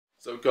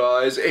So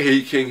guys,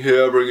 Hey King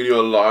here, bringing you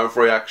a live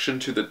reaction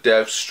to the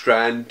Death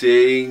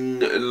Stranding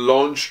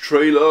launch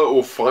trailer,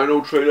 or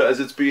final trailer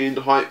as it's being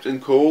hyped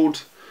and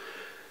called.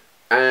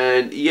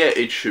 And yeah,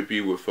 it should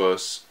be with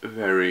us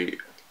very,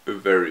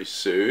 very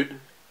soon.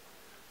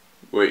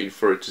 Waiting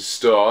for it to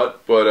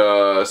start,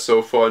 but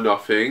so far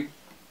nothing.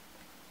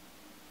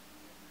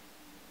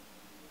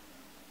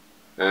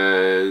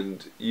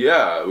 And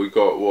yeah, we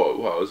got,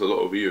 wow, there's a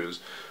lot of views.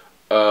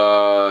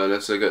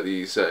 Let's look at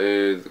the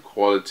settings, the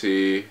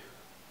quality.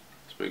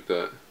 Make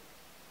that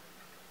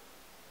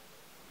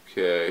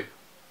okay.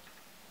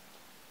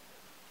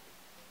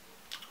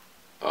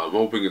 I'm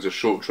hoping it's a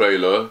short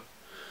trailer.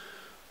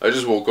 I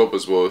just woke up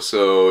as well,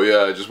 so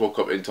yeah, I just woke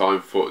up in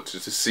time to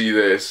see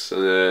this,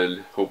 and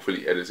then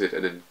hopefully edit it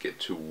and then get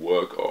to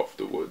work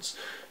afterwards.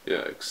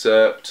 Yeah,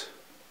 accept.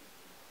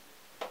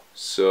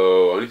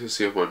 So I need to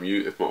see if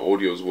my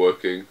audio is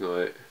working.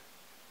 Right.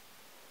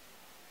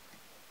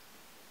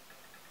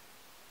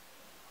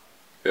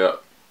 Yeah.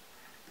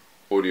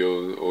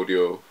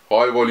 Audio,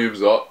 high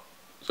volume's up,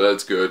 so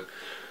that's good.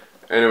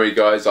 Anyway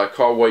guys, I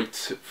can't wait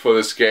for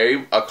this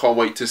game. I can't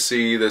wait to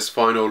see this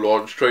final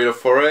launch trailer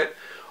for it.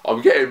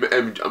 I'm getting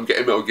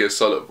Metal Gear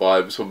Solid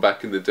vibes from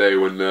back in the day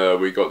when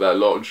we got that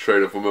launch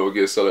trailer for Metal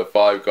Gear Solid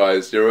 5,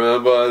 guys. Do you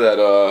remember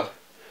that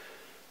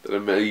that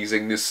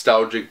amazing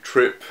nostalgic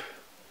trip?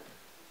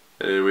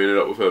 And we ended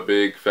up with a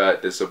big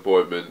fat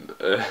disappointment.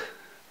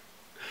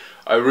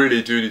 I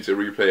really do need to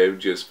replay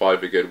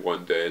MGS5 again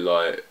one day.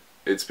 Like,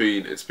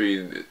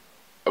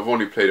 I've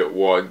only played it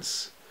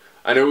once,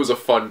 and it was a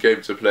fun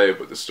game to play,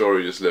 but the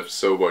story just left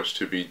so much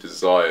to be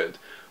desired.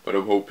 But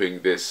I'm hoping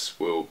this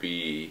will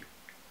be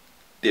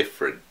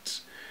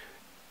different.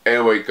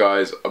 Anyway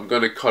guys, I'm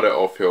gonna cut it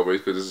off here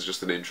because this is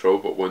just an intro,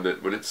 but when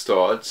it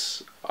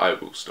starts, I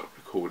will stop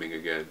recording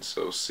again.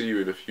 So see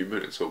you in a few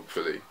minutes,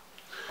 hopefully.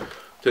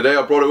 Today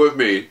I brought it with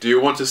me. Do you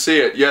want to see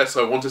it? Yes,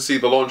 I want to see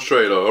the launch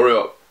trailer. Hurry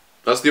up.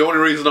 That's the only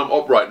reason I'm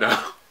up right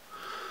now.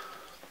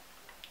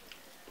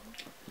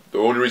 The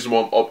only reason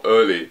why I'm up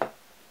early,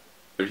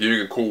 if you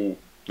can call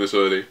this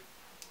early.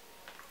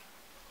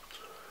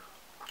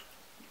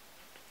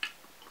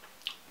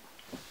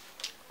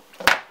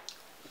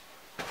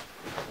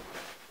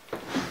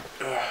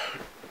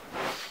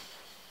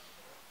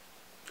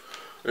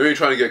 Let me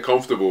try to get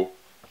comfortable.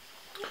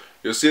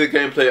 You'll see the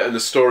gameplay and the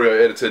story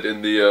I edited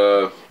in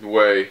the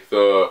way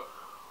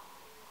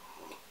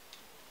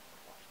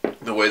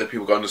that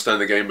people can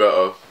understand the game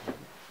better.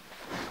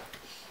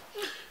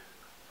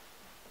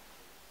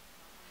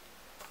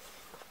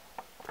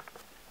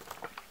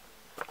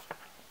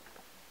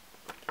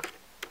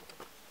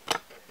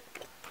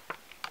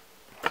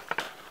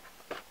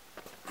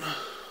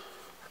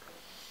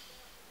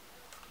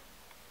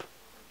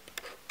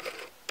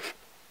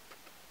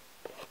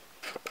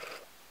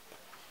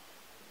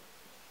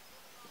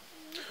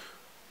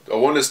 I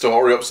want this to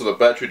hurry up so the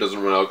battery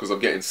doesn't run out because I'm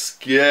getting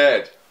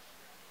scared.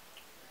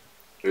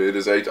 It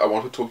is 8. I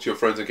want to talk to your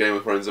friends and game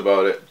with friends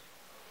about it.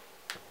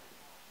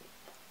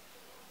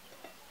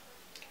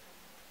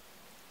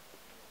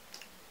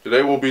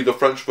 Today will be the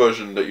French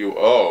version that you...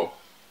 Oh.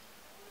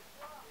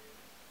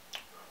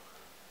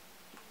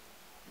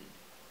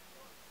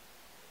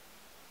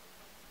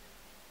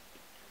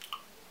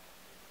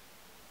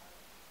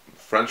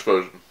 French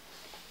version.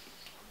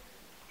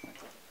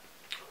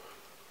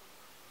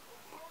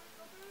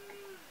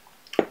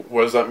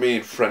 What does that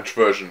mean, French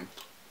version?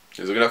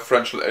 Is it gonna have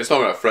French? It's not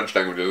gonna have French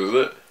languages, is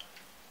it?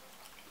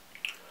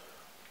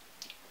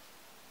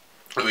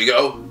 There we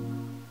go.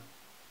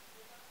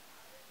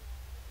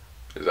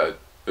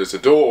 There's a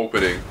door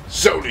opening.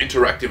 Zone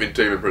Interactive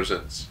Entertainment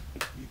presents.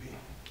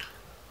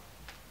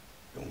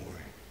 Don't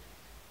worry.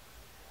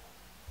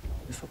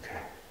 It's okay.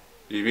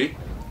 Evie?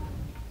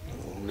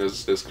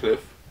 There's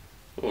Cliff.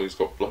 Oh, he's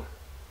got blood.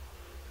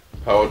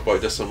 Powered by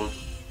Decimon.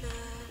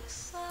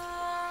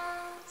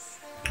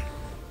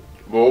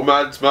 More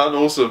man,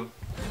 awesome.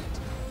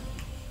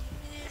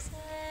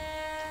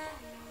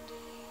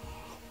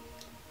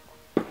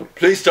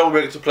 Please tell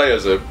me to play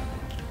as him.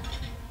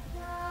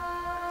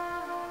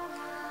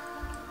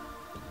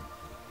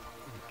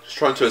 Just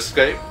trying to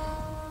escape.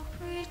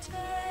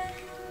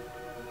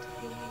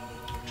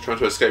 Just trying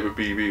to escape with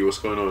BB. What's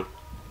going on?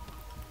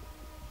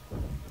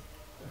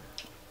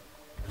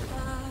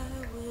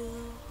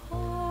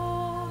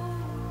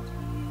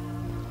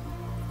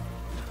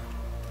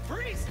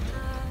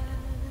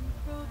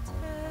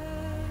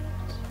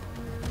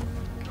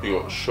 You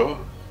got shot.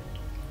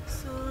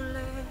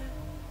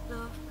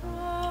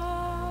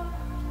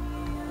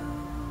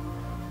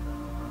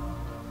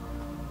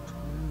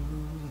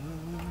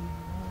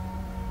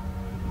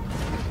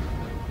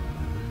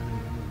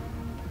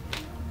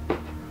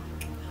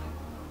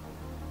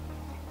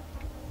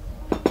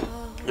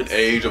 An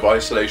age of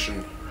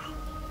isolation.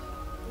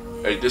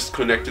 A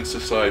disconnected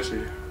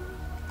society.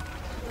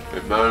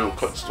 A man who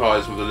cuts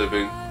ties with the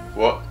living.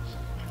 What?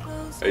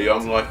 A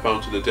young life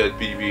bound to the dead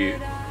BB.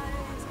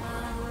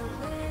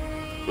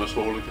 Must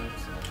all again.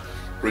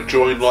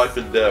 Rejoin life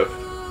and death.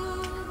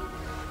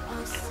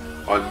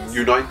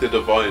 Unite the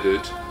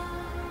divided.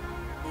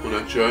 On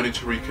a journey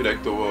to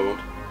reconnect the world.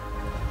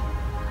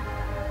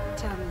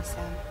 Tell me,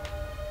 Sam,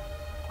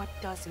 what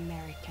does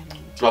America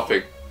mean to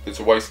Nothing. It's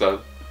a wasteland.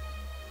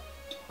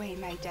 the way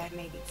my dad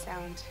made it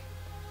sound?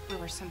 We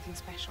were something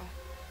special.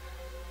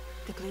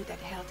 The glue that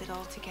held it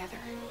all together.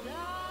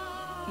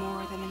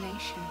 More than a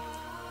nation.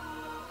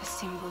 A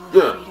symbol of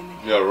freedom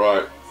and yeah,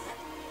 right.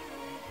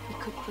 We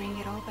could bring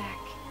it all back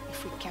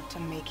if we kept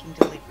on making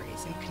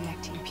deliveries and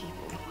connecting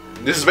people.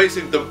 This is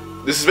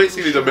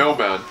basically the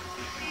mailman.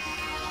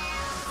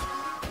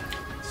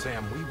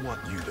 Sam, we want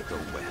you to go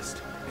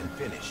west and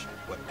finish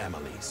what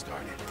Emily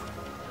started.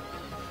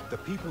 The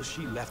people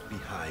she left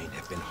behind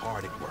have been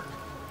hard at work,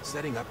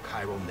 setting up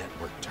Cairo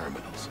network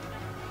terminals.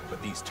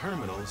 But these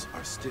terminals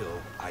are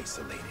still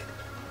isolated.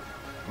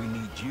 We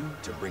need you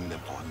to bring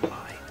them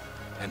online.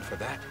 And for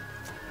that,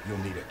 you'll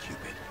need a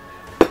Cupid.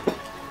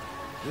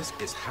 This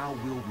is how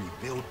we'll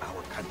rebuild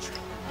our country.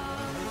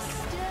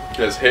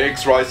 There's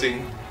Higgs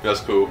rising. That's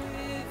cool.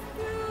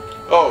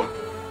 Oh.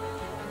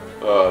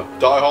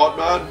 Die Hard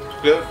Man.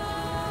 Cliff.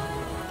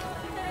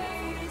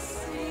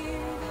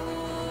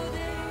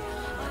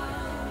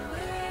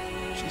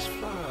 She's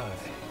fine.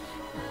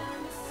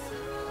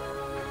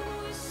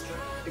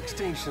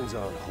 Extinction's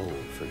on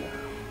hold for now.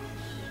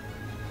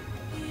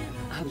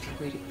 I'll be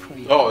waiting for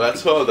you. Oh,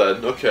 that's her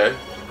then. Okay.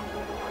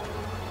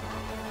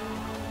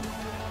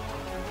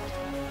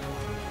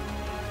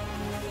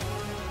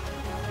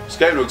 This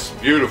game looks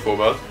beautiful,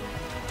 man.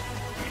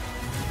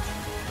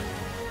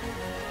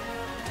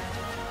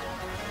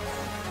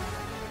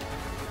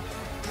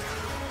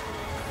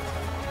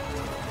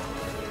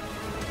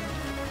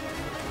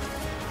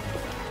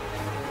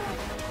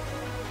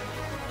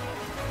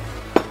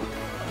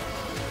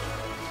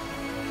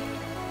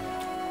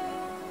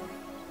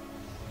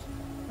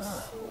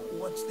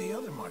 What's the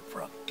other mark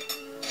from?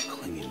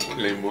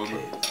 Clean one.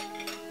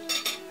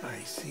 I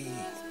see.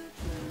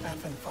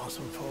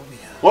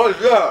 Aphenphosmophobia. What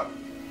is that?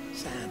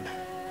 Sam,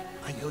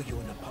 I owe you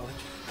an apology.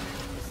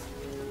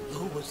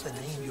 Lou was the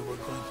name you were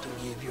going to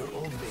give your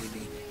own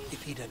baby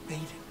if he'd had made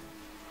it.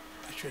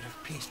 I should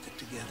have pieced it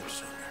together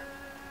sooner.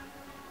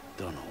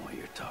 Don't know what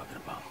you're talking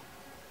about.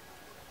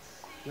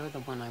 You're the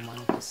one I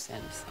wanted to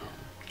send, Sam.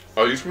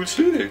 Are you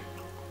routine?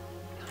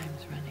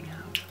 Time's running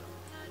out.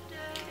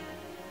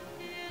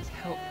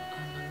 Help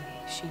Emily.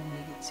 She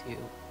needs you.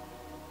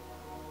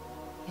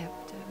 You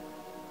have to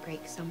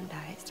break some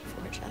ties to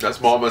forge others. That's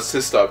Mama's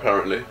sister,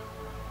 apparently.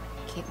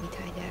 Keep me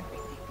tied to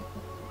everything.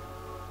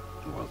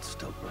 The world's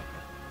still broken.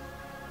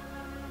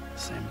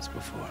 Same as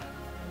before.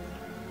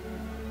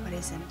 What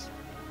isn't?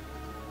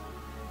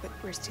 But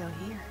we're still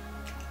here.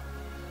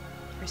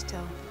 We're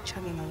still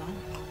chugging along.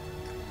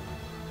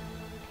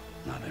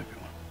 Not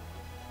everyone.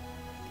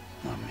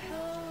 Not me.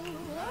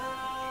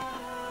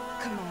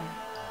 Come on.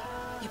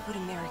 You put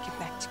America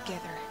back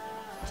together,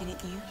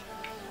 didn't you?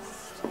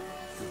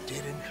 You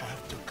didn't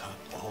have to cut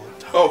all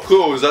ties. Oh,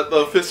 cool. Is that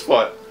the fist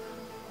fight?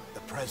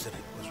 The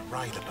president was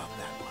right about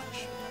that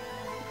much.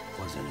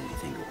 Wasn't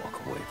anything to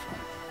walk away from.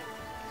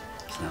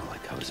 It's not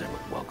like I was ever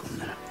welcome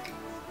there.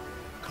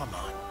 Come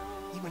on.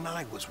 Even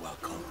I was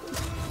welcome.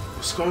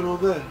 What's going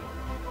on there?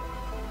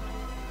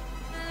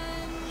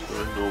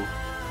 Random.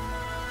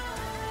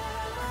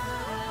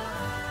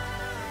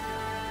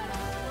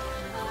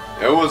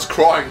 Everyone's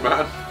crying,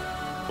 man.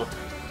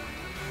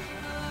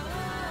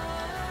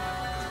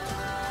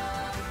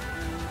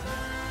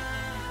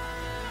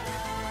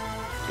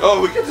 Oh,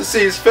 we get to see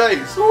his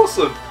face.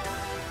 Awesome.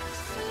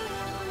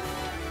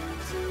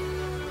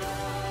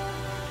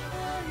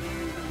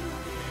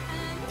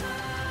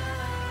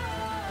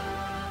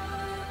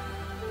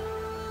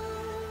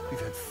 We've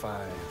had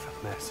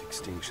 5 mass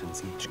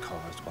extinctions, each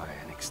caused by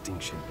an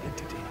extinction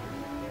entity.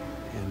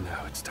 And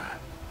now it's time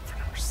for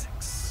number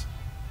 6.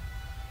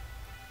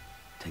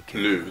 Take care.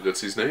 Lou,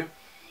 that's his name?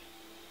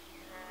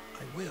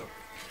 I will.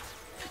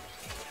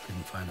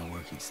 Couldn't find a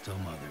working still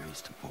mother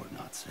east of Port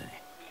Knot City.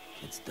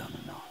 It's done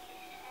and all.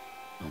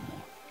 No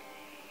more.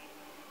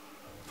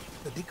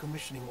 The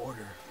decommissioning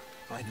order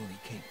finally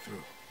came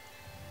through.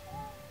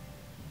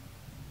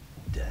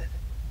 Dead.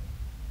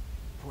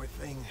 Poor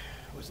thing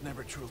was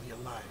never truly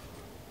alive.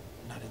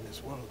 Not in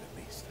this world, at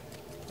least.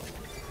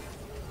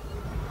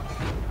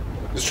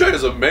 This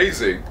trailer's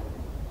amazing.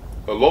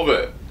 I love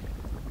it.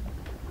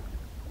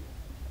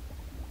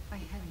 I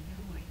had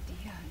no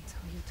idea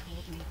until you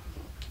told me.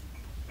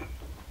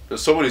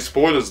 There's so many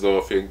spoilers though,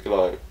 I think,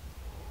 like.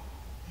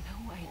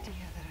 No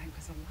idea that I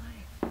was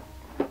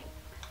alive.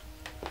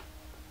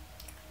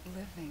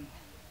 Living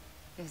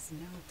is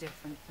no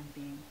different from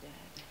being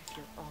dead if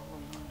you're all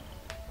alone.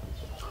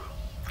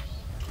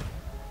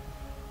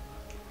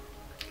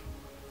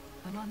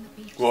 I'm on the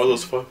beach. What are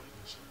those for?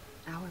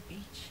 Our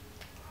beach.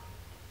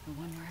 The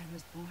one where I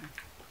was born.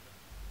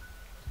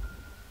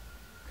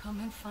 Come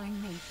and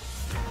find me.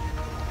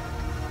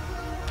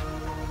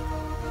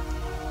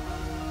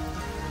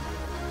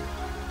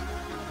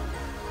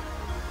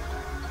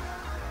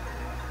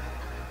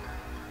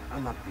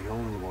 I'm not the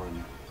only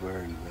one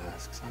wearing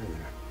masks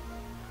either.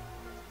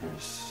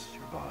 There's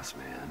your boss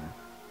man,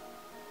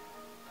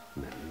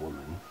 and that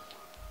woman,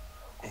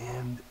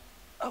 And,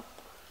 oh,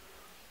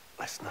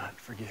 let's not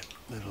forget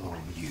little old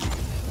you.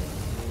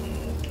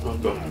 Oh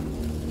god.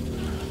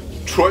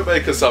 Troy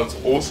Baker sounds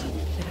awesome.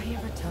 Did I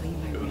ever tell you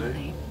my real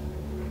name?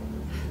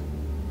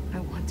 I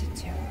wanted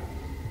to.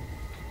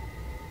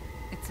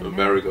 It's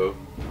Amerigo.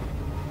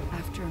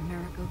 After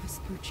Amerigo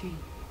Vespucci,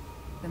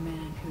 the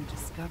man who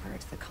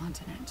discovered the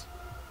continent.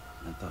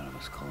 I thought it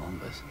was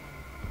Columbus.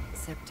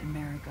 Except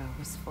Amerigo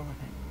was full of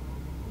it.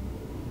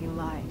 He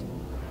lied.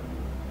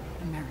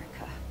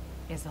 America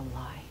is a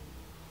lie.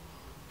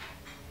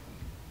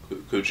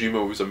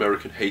 Kojima with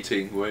American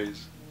hating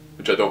ways,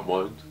 which I don't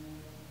mind.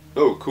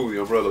 Oh, cool, the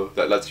umbrella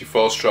that lets you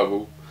fast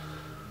travel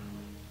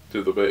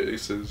to the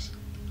bases.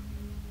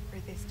 For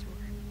this tour,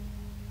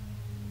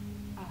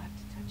 I'll have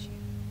to touch you.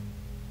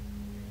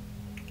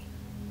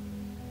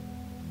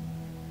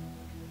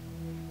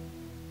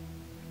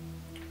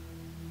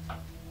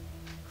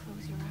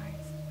 Close your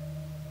eyes.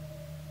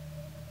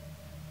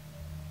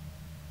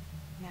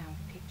 Now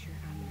picture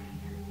Amelie in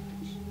her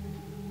blush.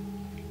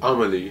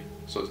 Amelie.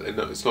 So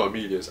it's not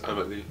Amelia, it's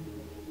Amelie. You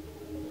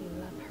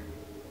love her,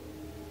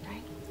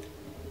 right?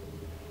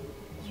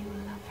 You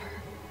love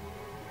her.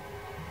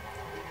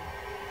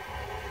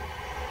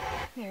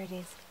 There it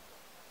is.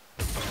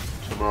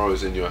 Tomorrow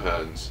is in your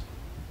hands.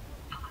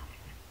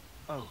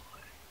 Oh,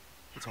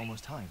 it's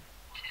almost time.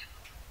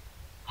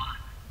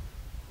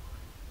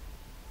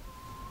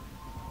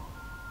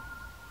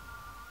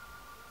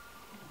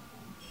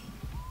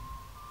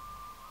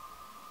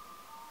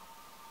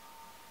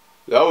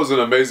 That was an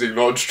amazing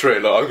launch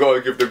trailer, I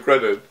gotta give them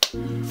credit.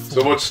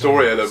 So much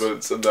story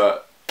elements and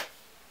that.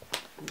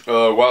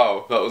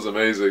 Wow, that was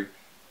amazing.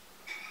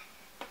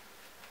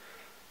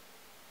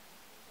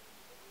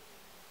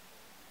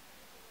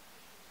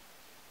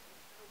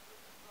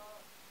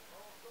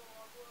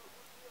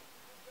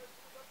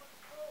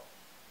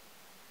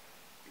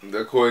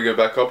 They're calling it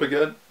back up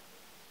again?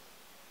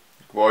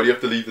 Why do you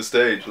have to leave the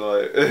stage?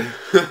 Like...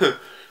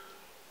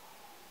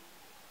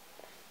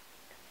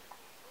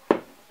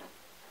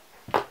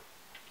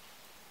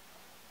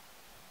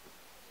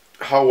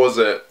 How was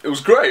it? It was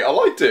great, I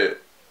liked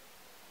it.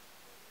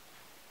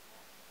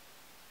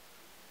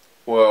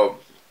 Well,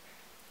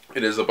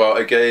 it is about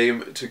a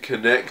game to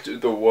connect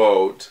the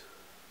world.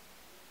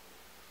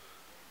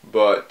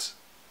 But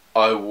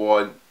I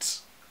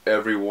want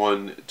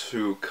everyone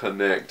to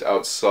connect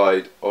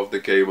outside of the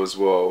game as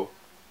well.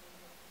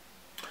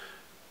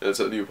 That's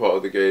a new part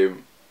of the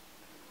game.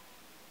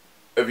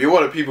 If you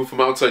wanted people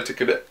from outside to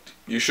connect,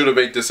 you should have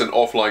made this an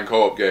offline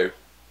co-op game.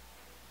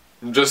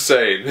 I'm just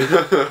saying.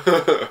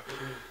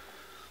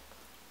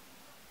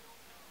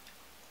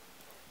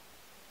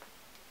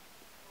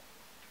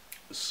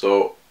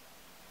 So,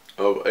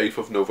 8th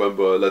of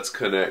November, let's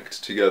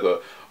connect together.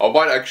 I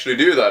might actually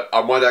do that.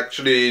 I might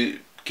actually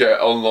get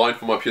online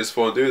for my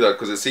PS4 and do that,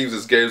 because it seems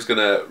this game's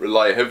gonna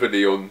rely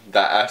heavily on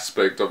that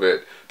aspect of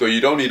it. Though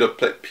you don't need a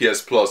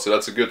PS Plus, so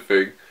that's a good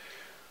thing.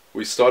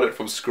 We started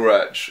from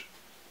scratch.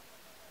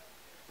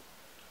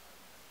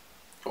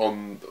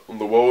 On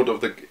the world of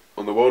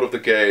the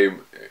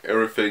game,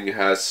 everything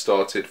has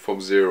started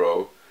from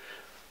zero.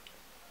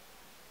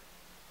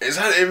 Is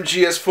that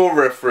MGS4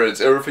 reference?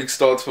 Everything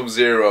starts from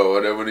zero,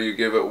 and then when you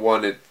give it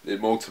one,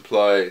 it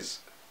multiplies.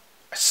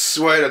 I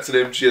swear that's an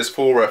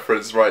MGS4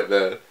 reference right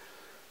there.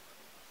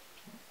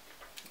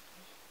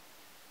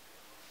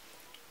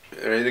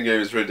 The game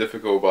is really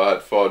difficult, but I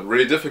had fun.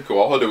 Really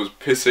difficult. I thought it was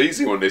piss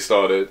easy when they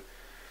started.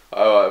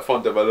 I had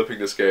fun developing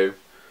this game.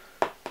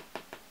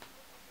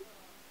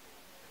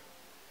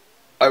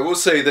 I will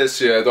say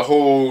this, yeah, the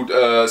whole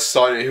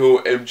Silent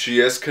Hill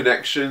MGS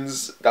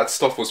connections, that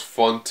stuff was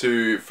fun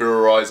to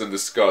theorize and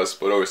discuss,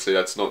 but obviously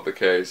that's not the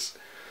case.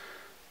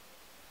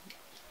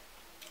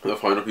 The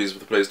final piece of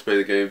the place to play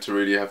the game to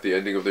really have the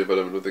ending of the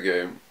development of the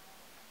game.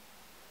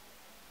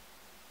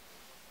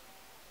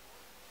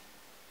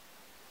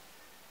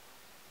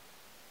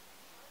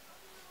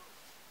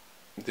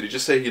 Did he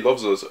just say he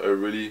loves us? I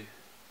really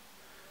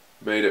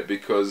made it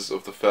because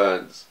of the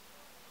fans.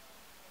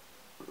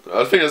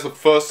 I think that's the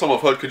first time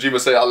I've heard Kojima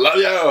say I love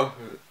you.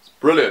 It's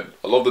brilliant.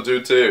 I love the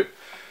dude too.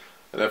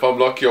 And if I'm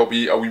lucky, I'll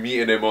be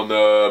meeting him on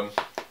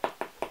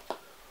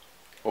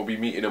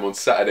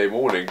Saturday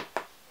morning.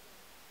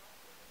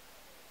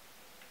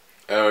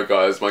 Anyway,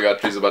 guys, my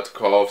battery's about to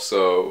cut off,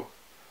 so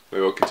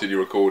maybe I'll continue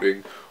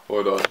recording.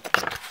 Hold on.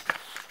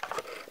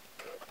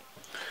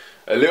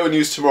 A little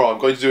news tomorrow. I'm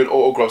going to do an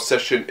autograph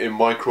session in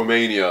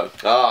Micromania.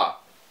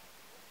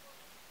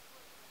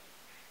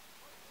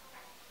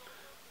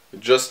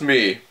 Just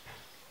me.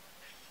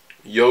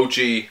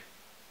 Yoji.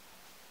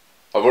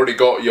 I've already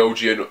got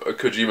Yoji and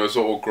Kojima's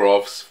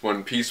autographs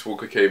when Peace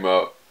Walker came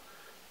out.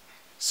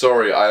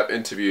 Sorry, I have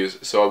interviews,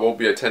 so I won't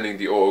be attending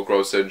the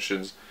autograph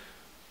sessions.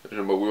 But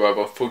we will have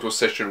a photo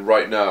session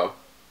right now.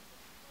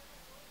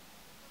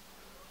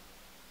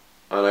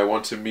 And I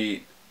want to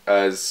meet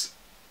as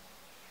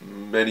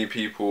many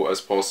people as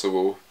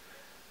possible.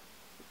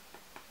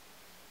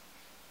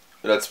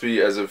 Let's be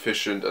as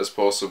efficient as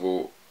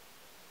possible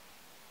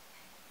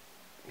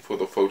for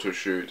the photo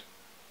shoot.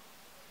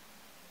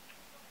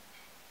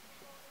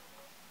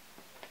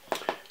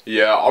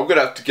 Yeah, I'm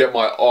gonna have to get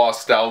my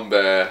ass down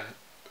there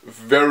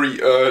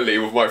very early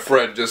with my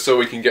friend just so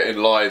we can get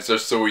in line,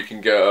 just so we can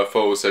get a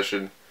photo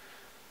session.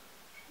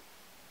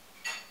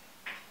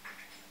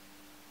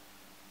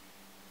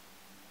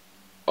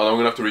 And I'm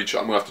gonna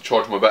have to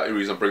charge my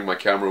batteries and bring my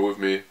camera with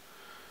me.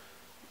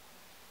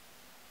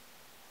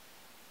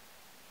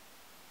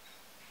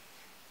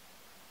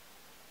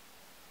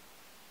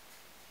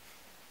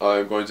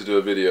 I'm going to do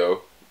a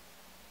video.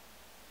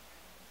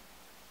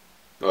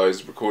 Oh,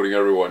 he's recording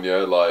everyone, yeah,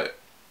 like.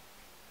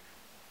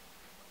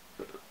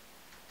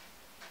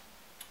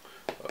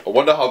 I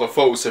wonder how the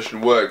photo session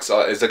works.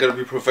 Is there going to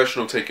be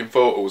professional taking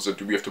photos, or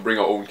do we have to bring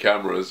our own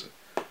cameras?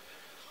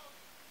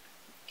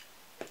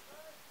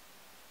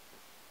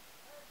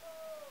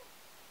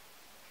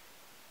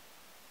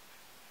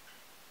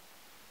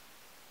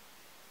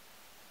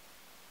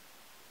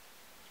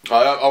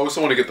 I also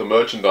want to get the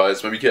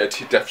merchandise, maybe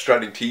get a Death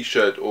Stranding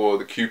t-shirt or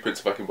the Cupids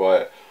if I can buy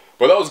it.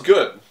 But that was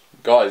good,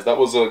 guys, that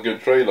was a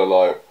good trailer,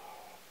 like.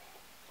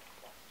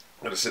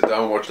 I'm gonna sit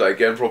down and watch that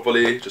again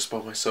properly, just by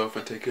myself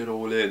and take it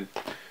all in.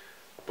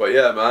 But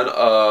yeah, man,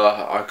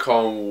 I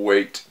can't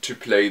wait to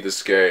play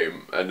this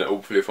game, and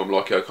hopefully if I'm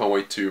lucky I can't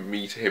wait to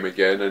meet him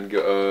again and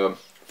get a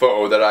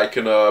photo that I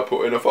can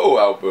put in a photo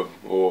album,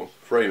 or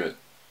frame it.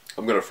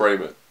 I'm gonna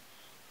frame it.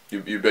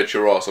 You bet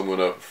your ass I'm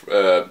gonna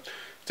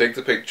take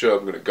the picture,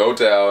 I'm gonna go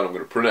down, I'm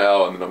gonna print it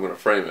out, and then I'm gonna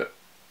frame it.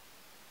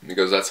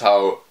 Because that's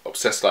how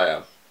obsessed I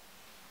am.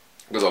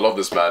 Because I love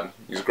this man.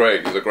 He's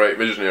great, he's a great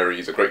visionary,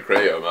 he's a great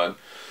creator, man.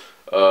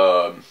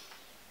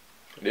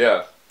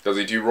 Yeah. Does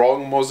he do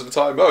wrong most of the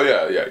time? Oh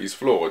yeah, he's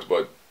flawed,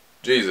 but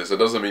Jesus, it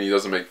doesn't mean he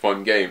doesn't make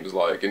fun games.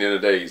 Like, in the end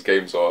of the day, his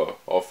games are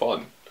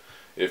fun,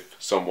 if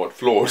somewhat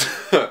flawed.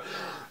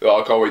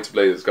 I can't wait to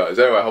play this, guys.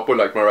 Anyway, I hope you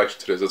like my reaction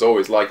to this. As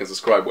always, like and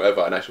subscribe,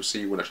 whatever, and I shall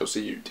see you when I shall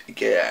see you. Take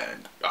care,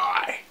 and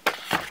bye.